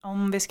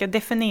Om vi ska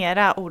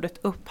definiera ordet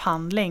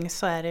upphandling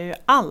så är det ju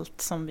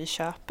allt som vi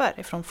köper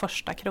ifrån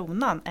första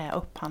kronan är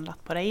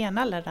upphandlat på det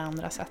ena eller det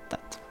andra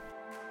sättet.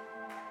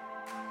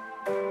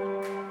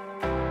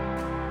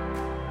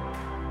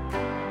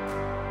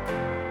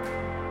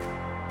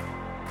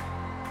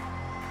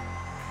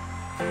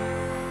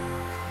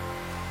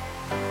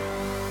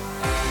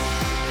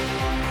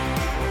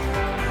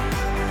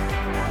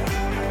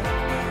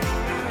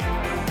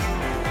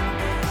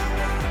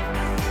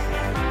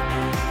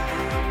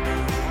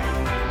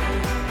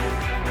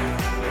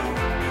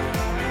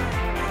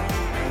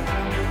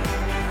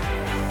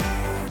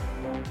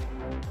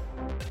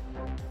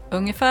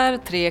 Ungefär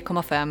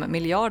 3,5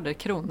 miljarder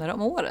kronor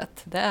om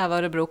året. Det är vad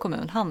Örebro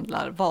kommun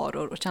handlar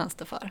varor och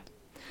tjänster för.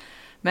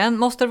 Men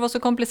måste det vara så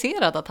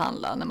komplicerat att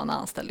handla när man är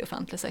anställd i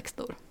offentlig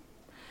sektor?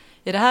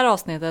 I det här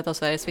avsnittet av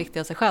Sveriges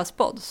viktigaste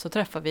chefspodd så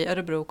träffar vi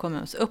Örebro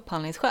kommuns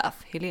upphandlingschef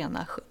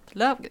Helena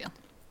Schött-Lövgren.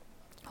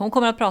 Hon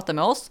kommer att prata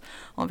med oss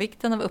om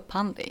vikten av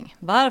upphandling,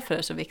 varför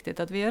det är så viktigt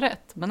att vi gör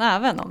rätt, men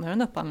även om hur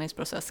en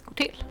upphandlingsprocess går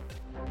till.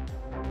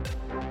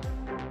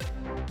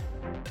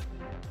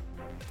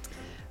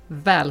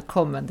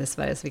 Välkommen till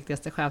Sveriges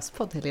viktigaste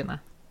chefspodd, Helena.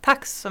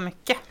 Tack så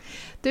mycket.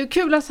 Det är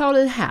kul att ha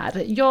dig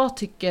här. Jag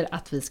tycker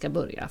att vi ska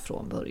börja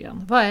från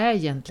början. Vad är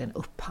egentligen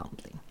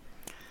upphandling?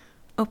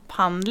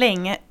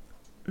 Upphandling,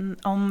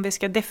 om vi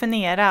ska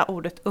definiera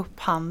ordet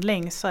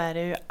upphandling så är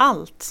det ju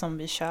allt som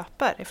vi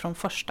köper ifrån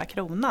första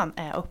kronan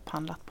är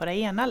upphandlat på det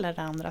ena eller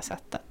det andra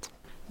sättet.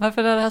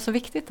 Varför är det här så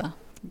viktigt då?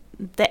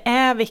 Det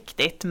är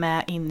viktigt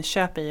med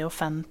inköp i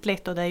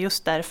offentligt och det är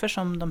just därför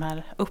som de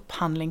här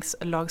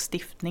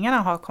upphandlingslagstiftningarna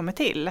har kommit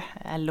till.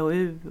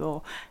 LOU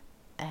och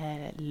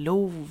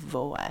LOV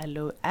och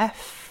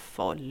LOF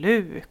och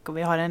LUK och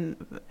vi har en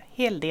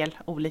hel del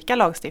olika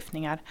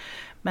lagstiftningar.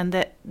 Men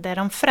det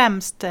de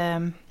främst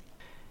är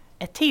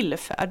till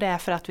för det är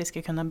för att vi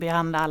ska kunna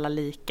behandla alla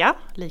lika,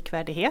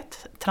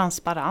 likvärdighet,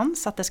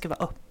 transparens, att det ska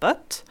vara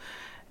öppet.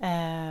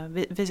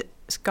 Vi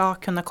ska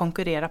kunna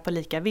konkurrera på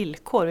lika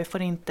villkor. Vi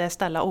får inte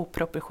ställa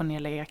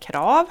oproportionerliga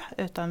krav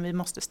utan vi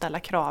måste ställa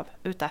krav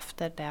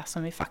utefter det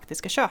som vi faktiskt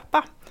ska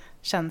köpa,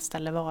 tjänst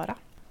eller vara.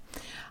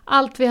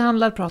 Allt vi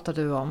handlar pratar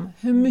du om.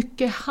 Hur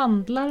mycket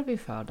handlar vi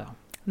för då?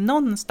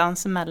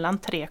 Någonstans mellan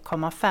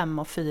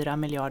 3,5 och 4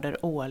 miljarder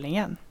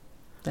årligen.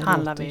 Det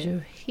handlar låter vi.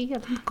 Ju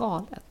helt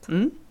galet.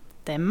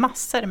 Det är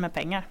massor med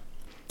pengar.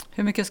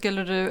 Hur mycket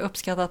skulle du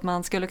uppskatta att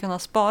man skulle kunna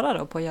spara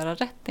då på att göra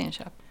rätt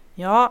inköp?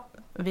 Ja,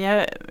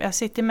 jag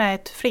sitter med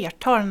ett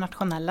flertal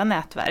nationella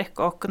nätverk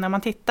och när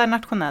man tittar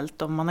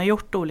nationellt och man har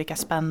gjort olika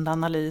spännande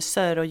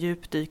analyser och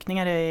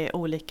djupdykningar i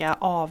olika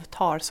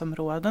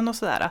avtalsområden och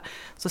sådär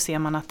så ser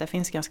man att det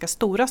finns ganska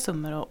stora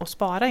summor att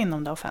spara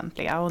inom det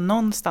offentliga och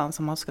någonstans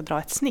om man ska dra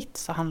ett snitt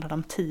så handlar det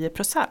om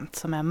 10%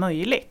 som är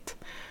möjligt.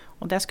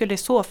 Och det skulle i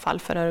så fall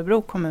för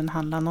Örebro kommun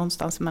handla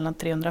någonstans mellan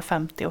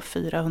 350 och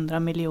 400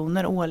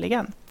 miljoner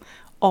årligen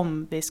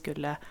om vi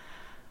skulle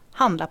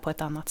handla på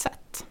ett annat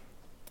sätt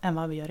än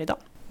vad vi gör idag.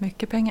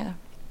 Mycket pengar.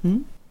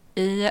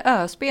 I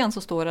ÖSB:n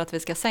så står det att vi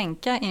ska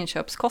sänka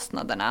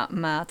inköpskostnaderna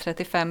med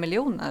 35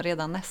 miljoner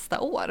redan nästa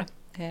år.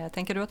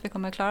 Tänker du att vi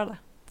kommer att klara det?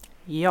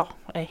 Ja,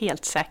 jag är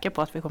helt säker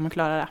på att vi kommer att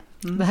klara det.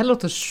 Det här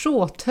låter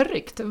så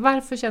tryggt.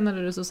 Varför känner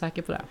du dig så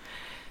säker på det?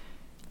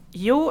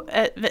 Jo,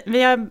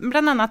 vi har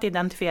bland annat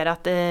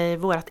identifierat i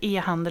vårt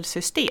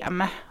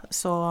e-handelssystem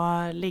så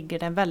ligger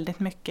det väldigt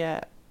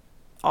mycket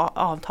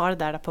avtal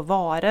där på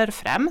varor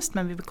främst,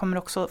 men vi kommer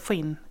också få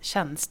in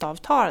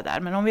tjänstavtal där.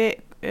 Men om vi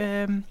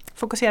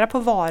fokuserar på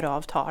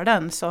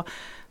varuavtalen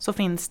så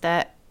finns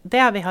det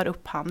vi har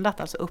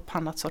upphandlat, alltså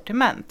upphandlat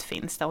sortiment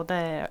finns det och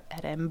det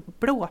är en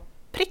blå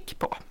prick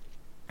på.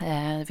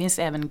 Det finns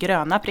även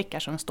gröna prickar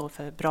som står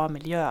för bra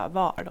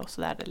miljöval och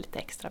så där, det är lite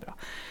extra bra.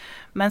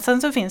 Men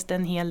sen så finns det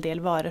en hel del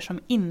varor som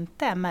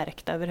inte är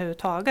märkta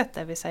överhuvudtaget,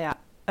 det vill säga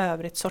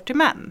övrigt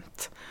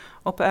sortiment.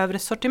 Och på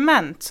övrigt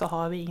sortiment så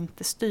har vi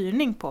inte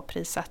styrning på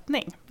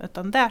prissättning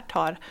utan där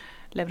tar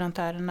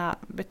leverantörerna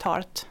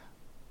betalt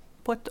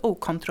på ett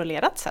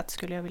okontrollerat sätt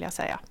skulle jag vilja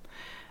säga.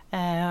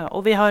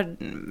 Och vi har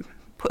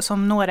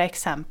som några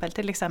exempel,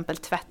 till exempel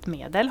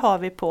tvättmedel har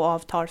vi på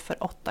avtal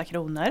för 8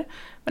 kronor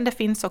men det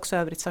finns också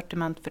övrigt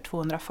sortiment för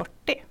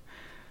 240.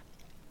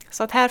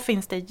 Så att här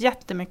finns det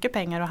jättemycket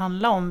pengar att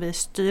handla om vi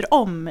styr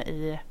om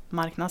i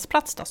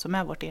marknadsplats då, som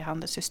är vårt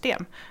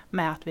e-handelssystem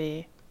med att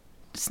vi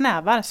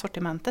snävar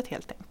sortimentet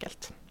helt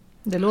enkelt.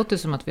 Det låter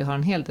som att vi har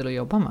en hel del att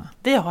jobba med.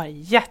 Vi har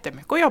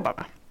jättemycket att jobba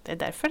med. Det är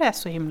därför det är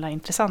så himla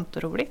intressant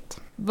och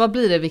roligt. Vad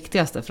blir det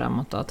viktigaste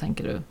framåt då,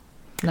 tänker du,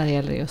 när det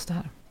gäller just det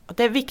här?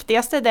 Det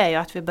viktigaste är ju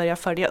att vi börjar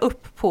följa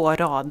upp på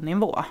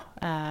radnivå.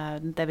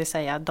 Det vill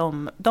säga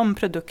de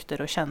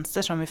produkter och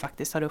tjänster som vi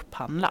faktiskt har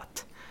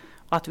upphandlat.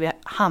 Och att vi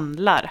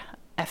handlar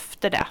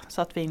efter det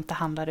så att vi inte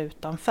handlar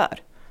utanför.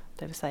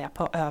 Det vill säga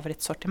på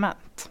övrigt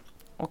sortiment.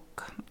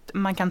 Och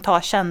man kan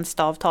ta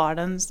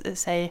tjänstavtalen,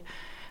 säg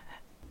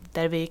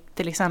där vi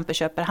till exempel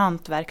köper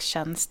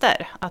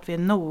hantverkstjänster, att vi är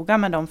noga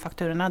med de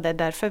fakturorna. Det är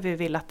därför vi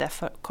vill att det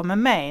kommer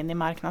med in i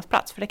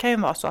marknadsplats. För det kan ju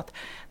vara så att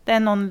det är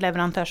någon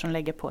leverantör som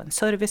lägger på en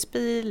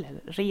servicebil,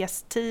 eller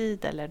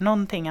restid eller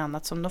någonting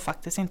annat som de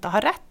faktiskt inte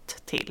har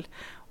rätt till.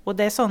 Och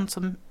det är sånt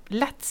som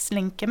lätt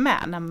slinker med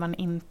när man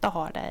inte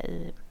har det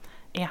i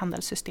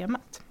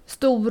e-handelssystemet.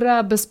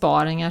 Stora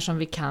besparingar som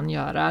vi kan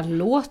göra,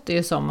 låter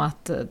ju som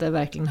att det är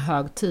verkligen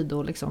hög tid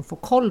att liksom få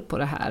koll på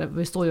det här.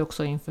 Vi står ju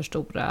också inför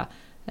stora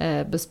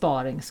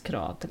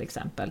besparingskrav till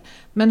exempel.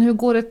 Men hur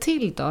går det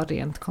till då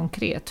rent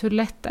konkret? Hur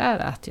lätt är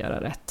det att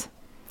göra rätt?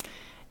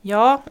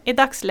 Ja, i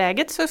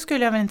dagsläget så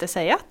skulle jag väl inte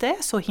säga att det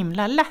är så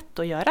himla lätt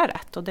att göra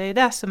rätt. Och det är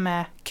det som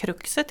är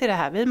kruxet i det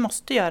här. Vi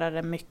måste göra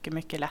det mycket,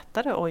 mycket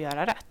lättare att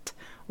göra rätt.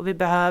 Och vi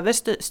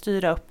behöver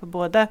styra upp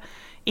både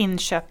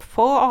inköp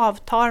på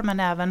avtal men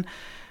även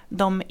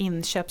de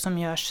inköp som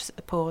görs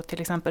på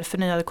till exempel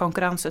förnyade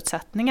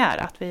konkurrensutsättningar.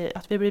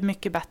 Att vi blir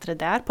mycket bättre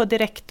där på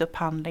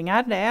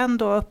direktupphandlingar. Det är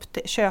ändå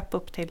köp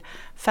upp till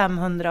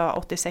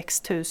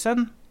 586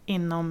 000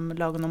 inom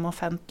lagen om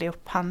offentlig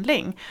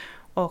upphandling.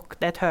 Och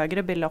det är ett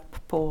högre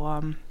belopp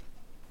på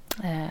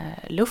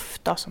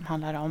luft då, som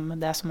handlar om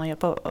det som man gör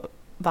på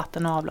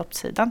vatten- och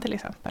avloppssidan till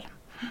exempel.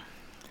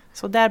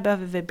 Så där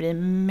behöver vi bli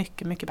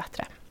mycket, mycket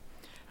bättre.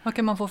 Vad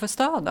kan man få för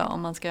stöd då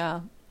om man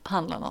ska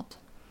handla något?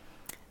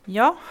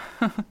 Ja,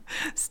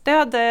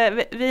 stöd.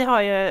 Vi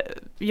har ju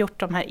gjort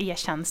de här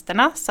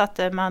e-tjänsterna så att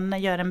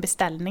man gör en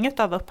beställning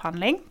av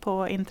upphandling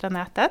på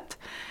intranätet.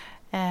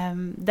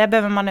 Där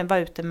behöver man vara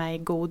ute med i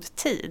god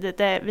tid.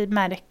 Vi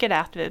märker det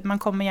att man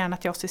kommer gärna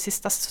till oss i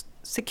sista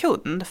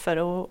sekund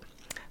för att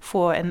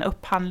få en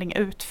upphandling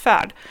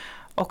utförd.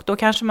 Och då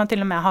kanske man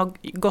till och med har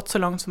gått så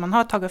långt som man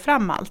har tagit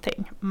fram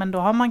allting. Men då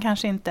har man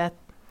kanske inte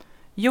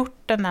gjort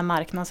den här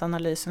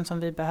marknadsanalysen som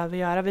vi behöver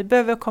göra. Vi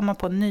behöver komma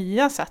på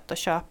nya sätt att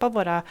köpa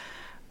våra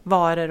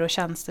varor och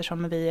tjänster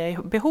som vi är i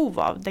behov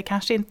av. Det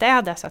kanske inte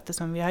är det sättet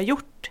som vi har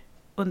gjort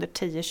under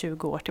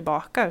 10-20 år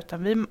tillbaka,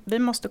 utan vi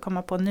måste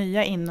komma på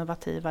nya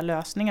innovativa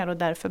lösningar och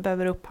därför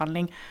behöver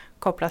upphandling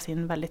kopplas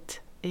in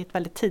i ett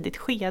väldigt tidigt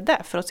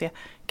skede för att se,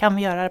 kan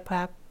vi göra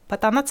det på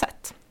ett annat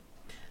sätt?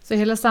 Så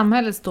hela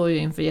samhället står ju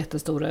inför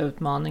jättestora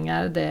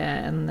utmaningar. Det är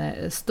en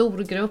stor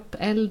grupp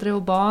äldre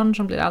och barn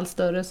som blir allt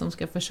större som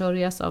ska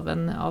försörjas av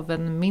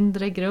en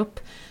mindre grupp.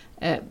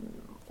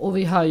 Och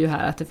vi hör ju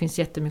här att det finns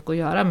jättemycket att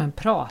göra, men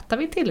pratar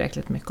vi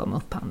tillräckligt mycket om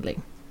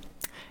upphandling?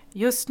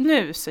 Just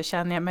nu så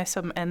känner jag mig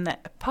som en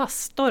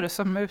pastor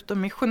som är ute och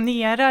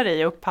missionerar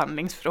i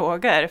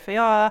upphandlingsfrågor. För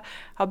jag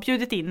har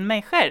bjudit in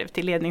mig själv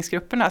till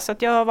ledningsgrupperna. Så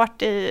att jag har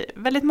varit i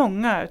väldigt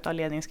många av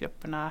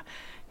ledningsgrupperna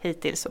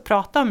hittills och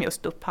pratat om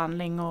just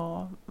upphandling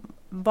och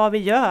vad vi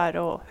gör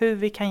och hur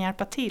vi kan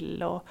hjälpa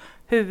till och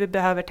hur vi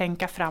behöver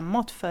tänka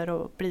framåt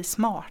för att bli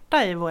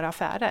smarta i våra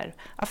affärer.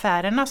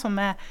 Affärerna som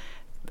är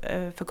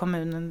för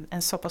kommunen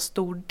en så pass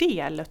stor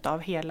del av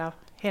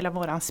hela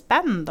våran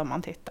spend om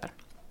man tittar.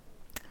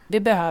 Vi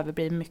behöver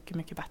bli mycket,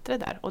 mycket bättre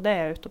där och det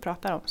är jag ute och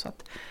pratar om. Så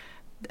att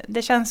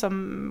det känns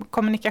som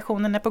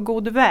kommunikationen är på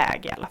god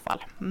väg i alla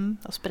fall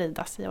att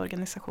spridas i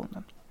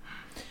organisationen.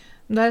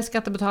 Det här är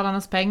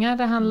skattebetalarnas pengar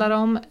det handlar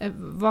om.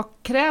 Vad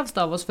krävs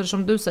det av oss? För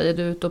som du säger,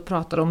 du är ute och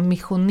pratar om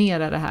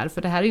missionera det här.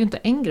 För det här är ju inte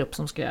en grupp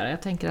som ska göra.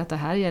 Jag tänker att det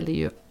här gäller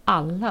ju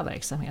alla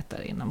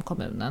verksamheter inom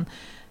kommunen.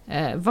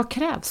 Vad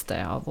krävs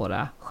det av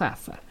våra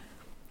chefer?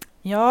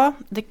 Ja,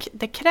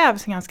 det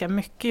krävs ganska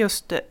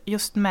mycket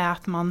just med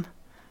att man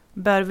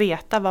bör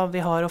veta vad vi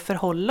har att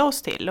förhålla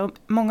oss till. Och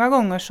många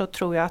gånger så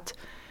tror jag att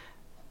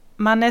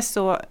man är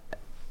så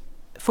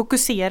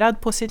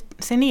fokuserad på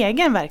sin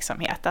egen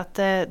verksamhet. Att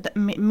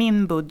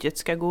min budget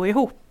ska gå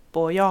ihop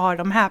och jag har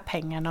de här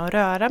pengarna att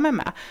röra mig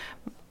med.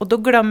 Och då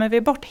glömmer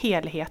vi bort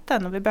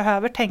helheten och vi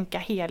behöver tänka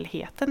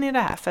helheten i det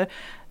här. För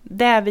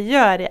det vi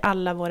gör i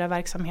alla våra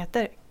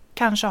verksamheter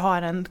kanske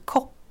har en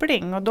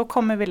koppling och då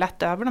kommer vi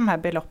lätt över de här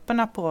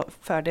beloppen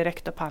för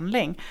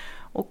direktupphandling.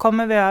 Och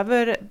kommer vi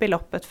över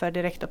beloppet för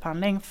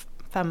direktupphandling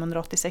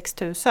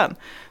 586 000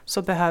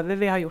 så behöver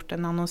vi ha gjort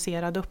en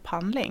annonserad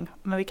upphandling.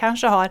 Men vi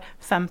kanske har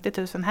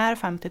 50 000 här,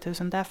 50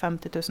 000 där,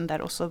 50 000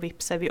 där och så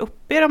vipsar vi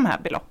upp i de här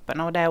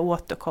beloppen och det är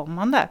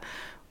återkommande.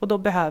 Och då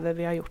behöver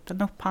vi ha gjort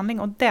en upphandling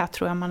och det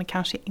tror jag man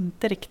kanske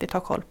inte riktigt har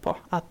koll på.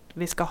 Att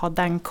vi ska ha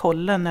den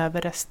kollen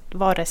över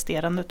vad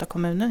resterande av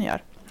kommunen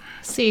gör.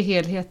 Se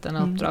helheten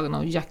och uppdragen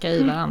och jacka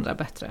i varandra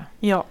bättre.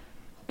 Ja.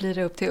 Blir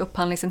det upp till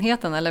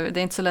upphandlingsenheten eller det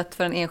är inte så lätt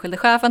för den enskilde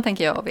chefen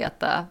tänker jag att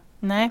veta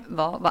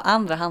vad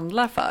andra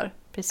handlar för?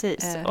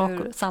 Precis.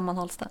 Hur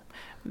sammanhålls det?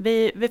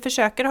 Vi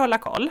försöker hålla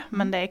koll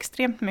men det är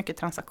extremt mycket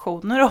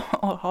transaktioner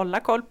att hålla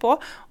koll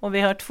på och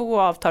vi har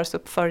 2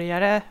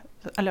 avtalsuppföljare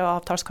eller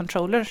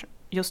avtalscontrollers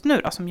just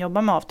nu då, som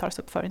jobbar med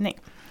avtalsuppföljning.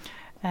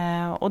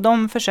 Och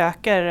de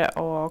försöker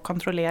att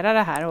kontrollera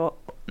det här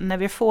och när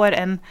vi får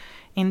en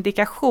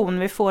indikation,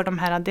 vi får de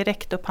här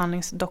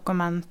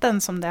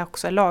direktupphandlingsdokumenten som det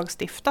också är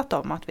lagstiftat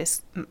om att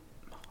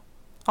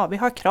vi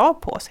har krav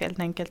på oss helt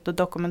enkelt att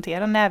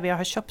dokumentera när vi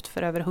har köpt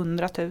för över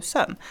 100 000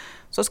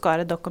 så ska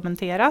det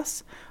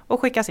dokumenteras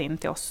och skickas in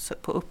till oss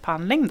på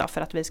upphandling då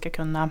för att vi ska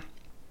kunna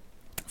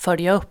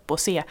följa upp och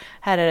se,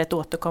 här är ett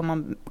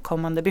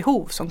återkommande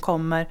behov som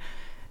kommer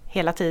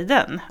hela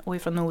tiden och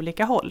ifrån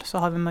olika håll, så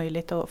har vi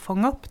möjlighet att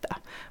fånga upp det.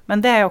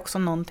 Men det är också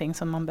någonting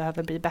som man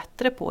behöver bli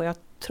bättre på. Jag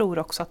tror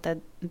också att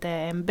det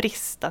är en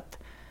brist att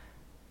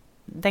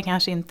det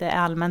kanske inte är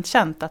allmänt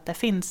känt att det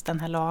finns den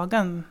här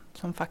lagen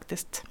som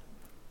faktiskt,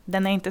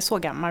 den är inte så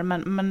gammal,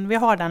 men vi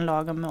har den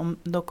lagen om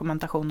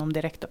dokumentation om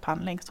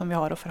direktupphandling som vi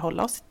har att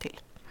förhålla oss till.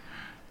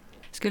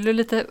 Skulle du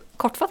lite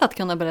kortfattat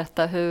kunna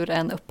berätta hur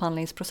en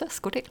upphandlingsprocess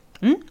går till?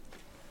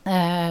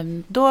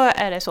 Då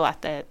är det så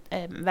att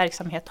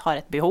verksamhet har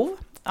ett behov,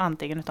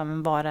 antingen av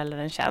en vara eller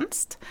en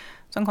tjänst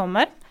som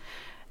kommer.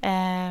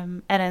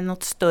 Är det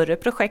något större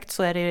projekt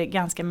så är det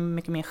ganska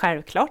mycket mer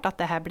självklart att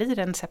det här blir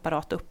en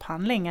separat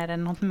upphandling. Är det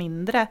något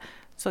mindre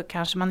så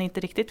kanske man inte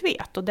riktigt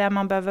vet. Och där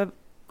man behöver,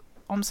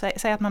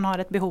 säg att man har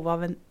ett behov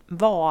av en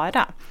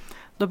vara,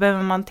 då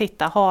behöver man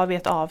titta, har vi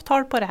ett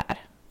avtal på det här?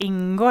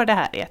 Ingår det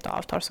här i ett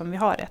avtal som vi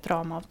har, ett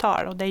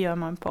ramavtal? Och det gör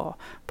man på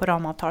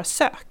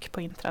ramavtalssök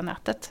på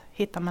intranätet.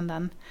 Hittar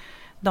man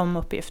de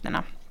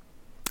uppgifterna.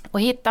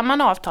 Och hittar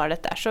man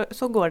avtalet där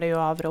så går det ju att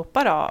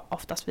avropa då,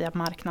 oftast via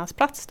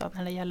marknadsplats då,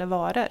 när det gäller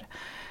varor.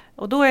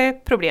 Och då är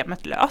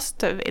problemet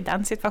löst i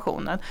den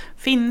situationen.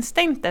 Finns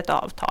det inte ett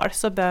avtal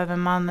så behöver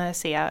man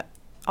se,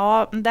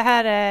 ja, det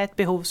här är ett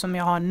behov som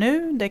jag har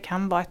nu. Det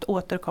kan vara ett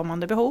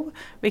återkommande behov.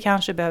 Vi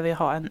kanske behöver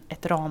ha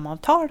ett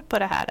ramavtal på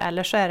det här.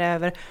 Eller så är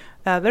det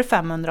över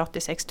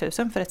 586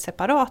 000 för ett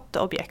separat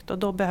objekt. Och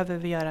då behöver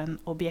vi göra en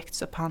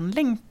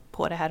objektsupphandling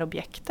på det här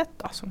objektet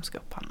då, som ska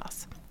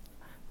upphandlas.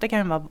 Det kan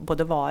ju vara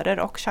både varor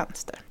och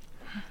tjänster.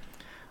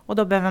 Och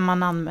då behöver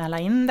man anmäla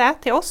in det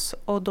till oss.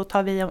 Och då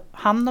tar vi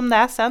hand om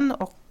det sen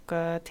och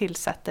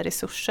tillsätter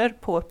resurser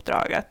på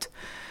uppdraget.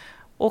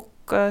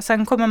 Och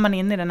sen kommer man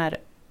in i den här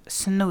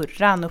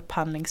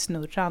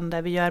upphandlingssnurran,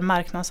 där vi gör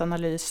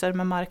marknadsanalyser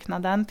med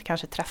marknaden,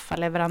 kanske träffa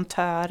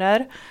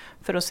leverantörer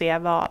för att se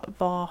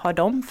vad har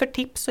de för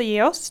tips att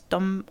ge oss.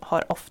 De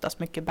har oftast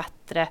mycket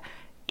bättre,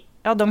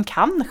 de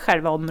kan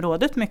själva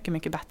området mycket,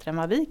 mycket bättre än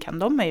vad vi kan.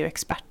 De är ju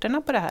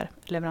experterna på det här,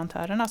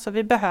 leverantörerna, så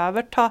vi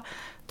behöver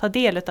ta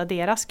del av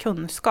deras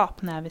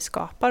kunskap när vi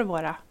skapar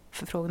våra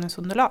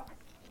förfrågningsunderlag.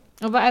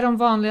 Och vad är de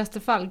vanligaste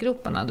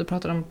fallgroparna? Du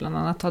pratar om bland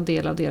annat ta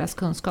del av deras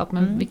kunskap,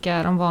 men vilka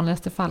är de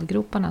vanligaste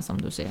fallgroparna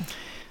som du ser?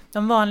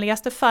 De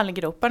vanligaste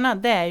fallgroparna,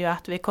 det är ju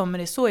att vi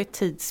kommer i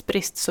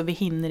tidsbrist så vi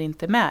hinner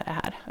inte med det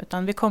här.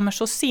 Utan vi kommer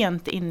så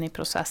sent in i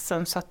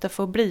processen så att det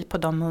får bli på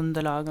de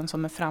underlagen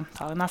som är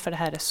framtagna, för det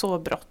här är så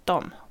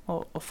bråttom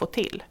att få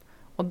till.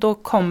 Och då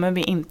kommer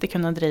vi inte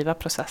kunna driva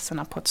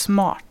processerna på ett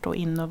smart och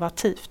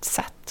innovativt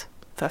sätt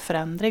för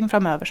förändring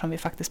framöver som vi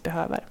faktiskt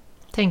behöver.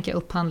 Tänka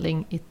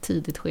upphandling i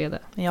tidigt skede.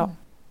 Ja.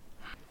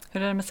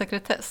 Hur är det med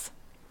sekretess?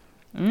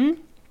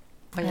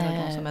 Vad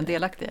gäller de som är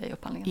delaktiga i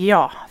upphandlingen?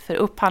 Ja, för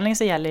upphandling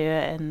så gäller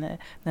ju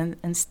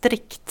en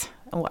strikt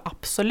och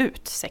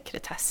absolut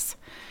sekretess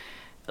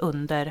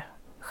under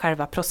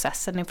själva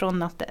processen.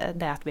 Ifrån att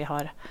vi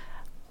har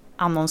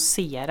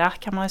annonsera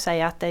kan man ju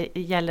säga att det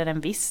gäller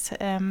en viss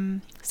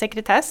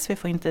sekretess. Vi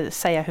får inte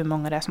säga hur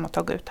många det är som har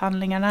tagit ut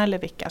handlingarna eller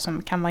vilka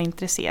som kan vara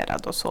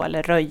intresserade och så,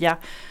 eller röja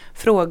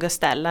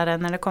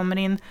frågeställaren. När det kommer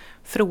in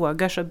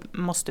frågor så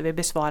måste vi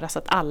besvara så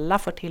att alla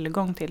får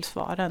tillgång till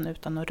svaren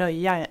utan att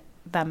röja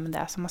vem det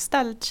är som har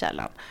ställt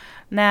källan.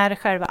 När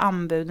själva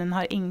anbuden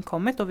har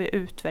inkommit och vi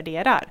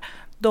utvärderar,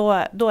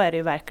 då är det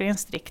ju verkligen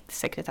strikt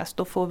sekretess.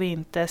 Då får vi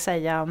inte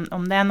säga,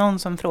 om det är någon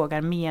som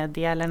frågar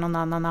media eller någon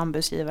annan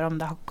anbudsgivare om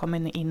det har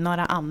kommit in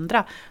några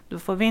andra, då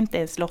får vi inte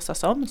ens låtsas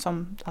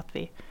som att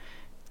vi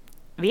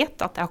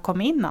vet att det har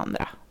kommit in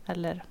andra,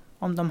 eller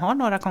om de har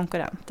några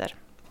konkurrenter.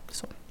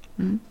 Så.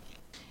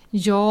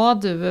 Ja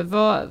du,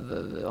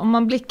 om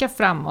man blickar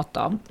framåt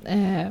då,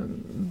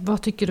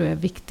 vad tycker du är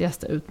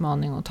viktigaste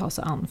utmaning att ta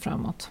sig an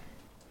framåt?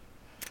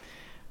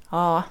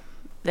 Ja,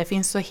 det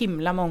finns så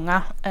himla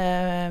många.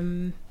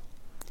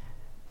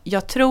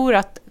 Jag tror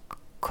att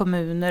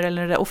kommuner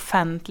eller det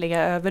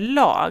offentliga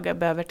överlag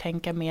behöver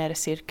tänka mer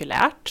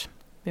cirkulärt.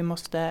 Vi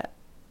måste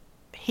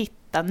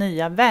hitta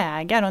nya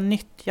vägar och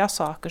nyttja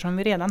saker som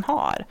vi redan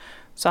har.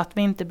 Så att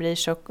vi inte blir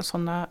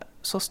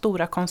så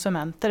stora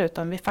konsumenter,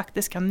 utan vi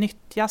faktiskt kan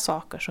nyttja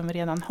saker som vi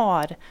redan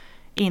har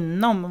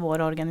inom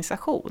vår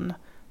organisation.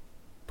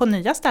 På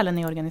nya ställen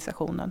i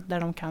organisationen där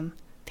de kan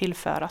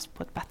tillföras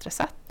på ett bättre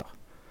sätt då.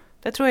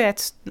 Det tror jag är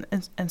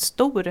en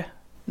stor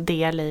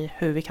del i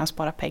hur vi kan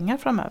spara pengar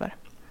framöver.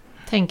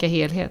 Tänka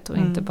helhet och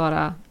inte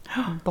bara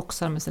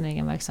boxar med sin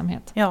egen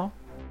verksamhet. Ja.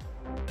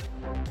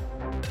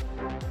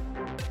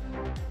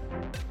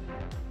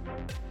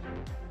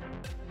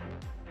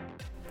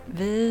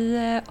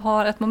 Vi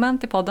har ett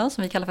moment i podden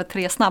som vi kallar för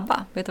 3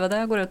 snabba. Vet du vad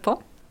det går ut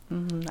på?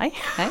 Nej.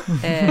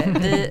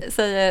 Vi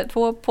säger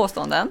 2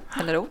 påståenden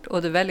eller ord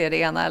och du väljer det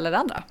ena eller det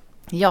andra.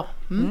 Ja.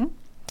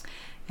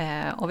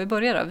 Och vi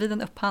börjar då vid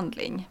en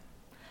upphandling.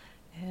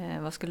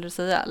 Vad skulle du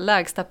säga?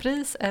 Lägsta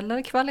pris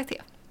eller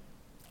kvalitet?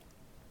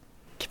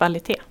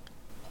 Kvalitet.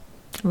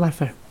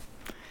 Varför?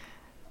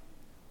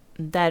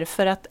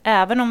 Därför att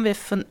även om vi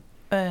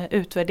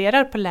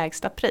utvärderar på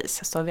lägsta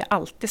pris så har vi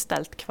alltid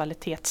ställt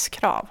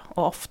kvalitetskrav.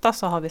 Och ofta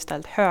så har vi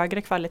ställt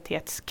högre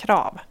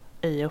kvalitetskrav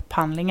i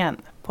upphandlingen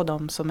på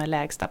de som är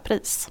lägsta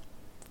pris.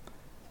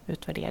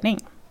 Utvärdering.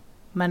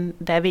 Men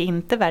där vi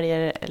inte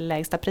väljer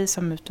lägsta pris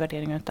som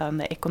utvärdering utan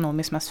det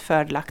ekonomiskt mest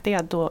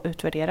fördelaktiga, då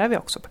utvärderar vi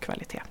också på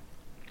kvalitet.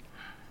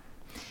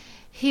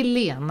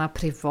 Helena,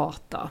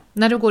 privat då?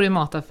 När du går i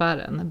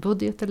mataffären,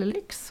 budget eller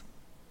lyx?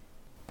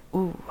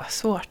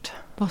 Svårt.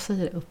 Vad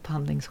säger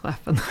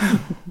upphandlingschefen?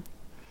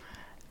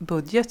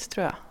 Budget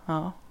tror jag.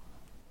 Ja.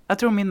 Jag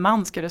tror min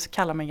man skulle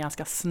kalla mig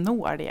ganska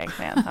snål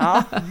egentligen.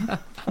 Ja.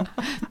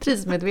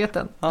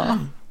 Prismedveten. Ja.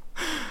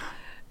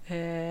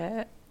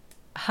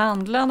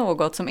 Handla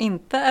något som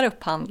inte är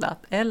upphandlat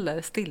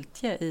eller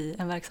stiltje i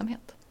en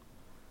verksamhet?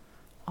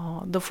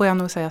 Ja, då får jag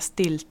nog säga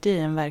stiltje i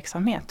en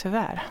verksamhet,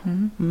 tyvärr.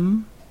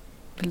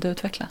 Vill du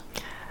utveckla?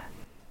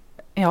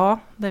 Ja,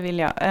 det vill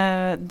jag.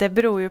 Det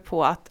beror ju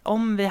på att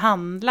om vi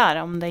handlar,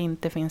 om det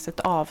inte finns ett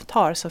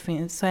avtal så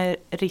är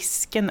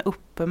risken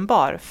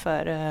uppenbar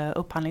för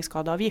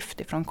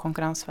upphandlingsskadeavgift från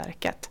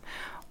Konkurrensverket.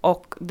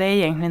 Och det är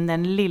egentligen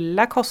den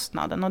lilla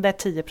kostnaden och det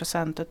är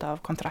 10% av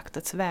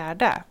kontraktets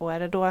värde. Och är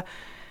det då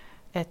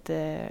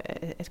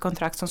ett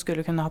kontrakt som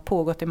skulle kunna ha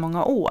pågått i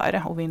många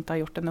år och vi inte har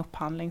gjort en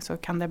upphandling så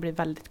kan det bli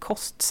väldigt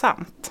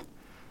kostsamt.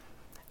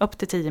 Upp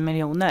till 10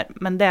 miljoner.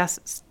 Men det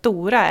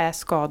stora är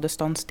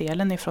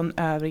skadeståndsdelen ifrån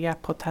övriga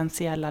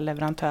potentiella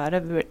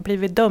leverantörer. Blir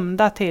vi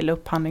dömda till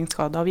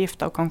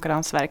upphandlingsskadeavgift av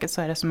Konkurrensverket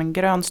så är det som en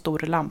grön stor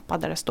lampa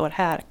där det står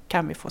här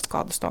kan vi få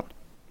skadestånd.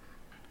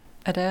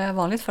 Är det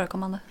vanligt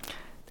förekommande?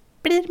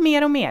 Blir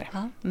mer och mer.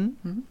 Ja.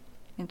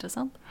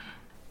 Intressant.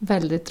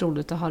 Väldigt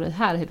roligt att ha dig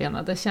här,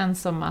 Helena. Det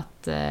känns som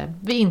att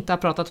vi inte har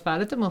pratat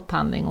färdigt om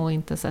upphandling och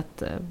inte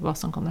sett vad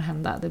som kommer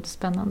hända. Det blir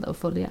spännande att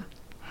följa.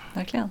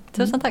 Verkligen.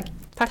 Tusen tack.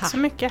 Tack så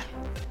mycket.